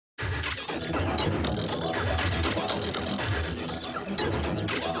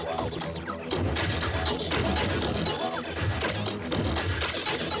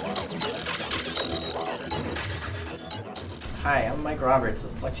Hi, I'm Mike Roberts, a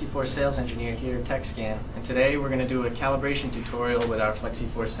FlexiForce sales engineer here at TechScan, and today we're going to do a calibration tutorial with our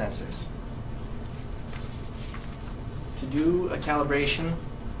FlexiForce sensors. To do a calibration,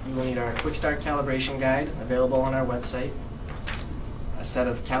 you will need our Quick Start calibration guide available on our website, a set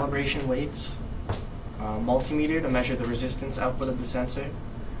of calibration weights, a multimeter to measure the resistance output of the sensor,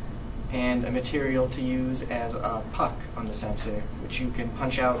 and a material to use as a puck on the sensor, which you can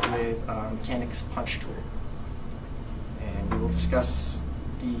punch out with a mechanics punch tool. And we will discuss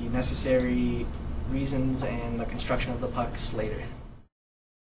the necessary reasons and the construction of the pucks later.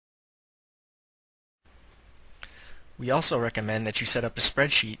 We also recommend that you set up a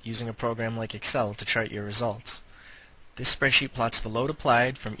spreadsheet using a program like Excel to chart your results. This spreadsheet plots the load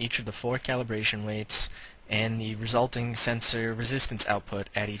applied from each of the 4 calibration weights and the resulting sensor resistance output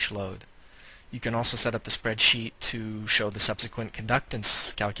at each load. You can also set up the spreadsheet to show the subsequent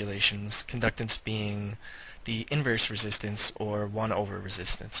conductance calculations, conductance being the inverse resistance or 1/over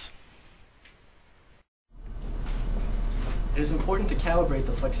resistance. It is important to calibrate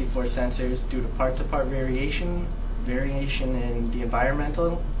the FlexiForce sensors due to part-to-part variation in the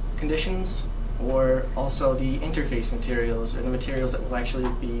environmental conditions, or also the interface materials, or the materials that will actually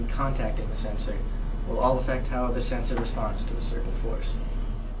be contacting the sensor, will all affect how the sensor responds to a certain force.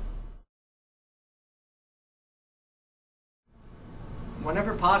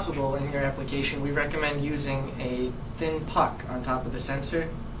 Whenever possible in your application, we recommend using a thin puck on top of the sensor.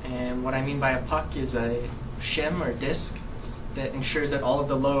 And what I mean by a puck is a shim or disc that ensures that all of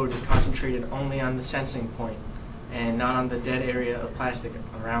the load is concentrated only on the sensing point and not on the dead area of plastic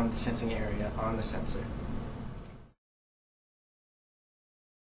around the sensing area on the sensor.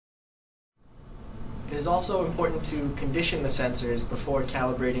 It is also important to condition the sensors before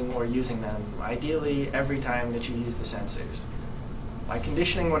calibrating or using them, ideally every time that you use the sensors. By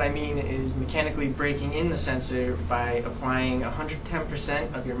conditioning, what I mean is mechanically breaking in the sensor by applying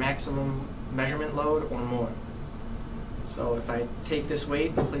 110% of your maximum measurement load or more. So if I take this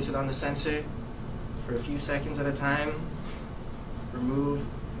weight and place it on the sensor for a few seconds at a time, remove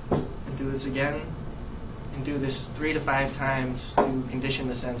and do this again, and do this 3 to 5 times to condition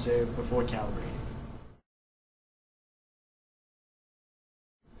the sensor before calibrating.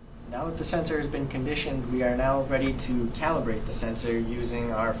 Now that the sensor has been conditioned, we are now ready to calibrate the sensor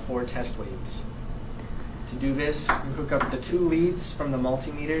using our 4 test weights. To do this, you hook up the 2 leads from the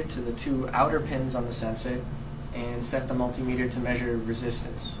multimeter to the 2 outer pins on the sensor and set the multimeter to measure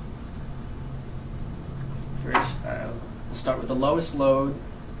resistance. First, we'll start with the lowest load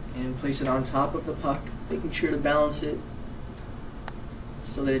and place it on top of the puck, making sure to balance it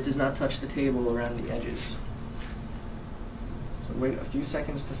so that it does not touch the table around the edges. So wait a few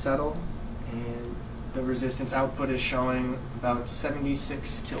seconds to settle, and the resistance output is showing about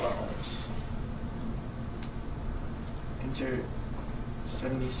 76 kiloohms. Enter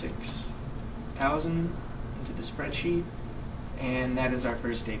 76,000 into the spreadsheet, and that is our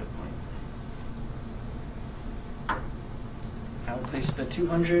first data point. Now we'll place the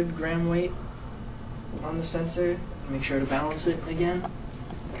 200 gram weight on the sensor and make sure to balance it again.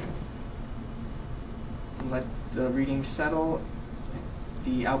 And let the reading settle.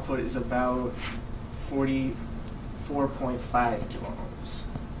 The output is about 44.5 kiloohms.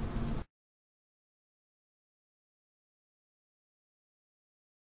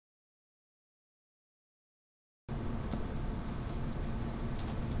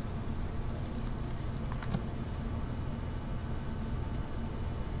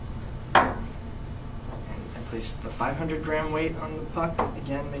 And place the 500 gram weight on the puck,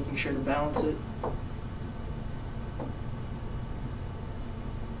 again making sure to balance it.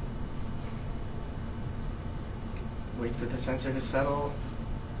 Wait for the sensor to settle,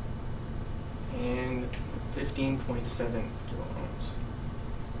 and 15.7 kiloohms.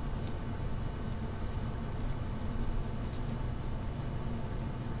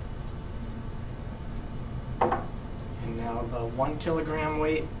 And now the 1 kilogram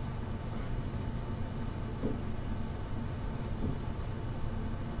weight.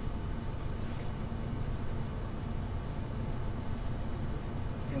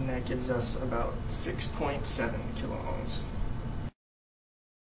 And that gives us about 6.7 kiloohms.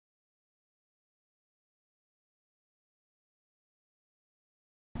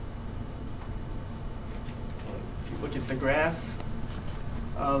 If you look at the graph,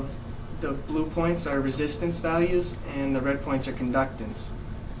 of the blue points are resistance values and the red points are conductance,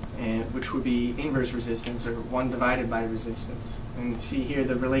 and which would be inverse resistance, or 1 divided by resistance. And see here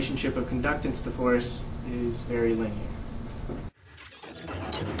the relationship of conductance to force is very linear.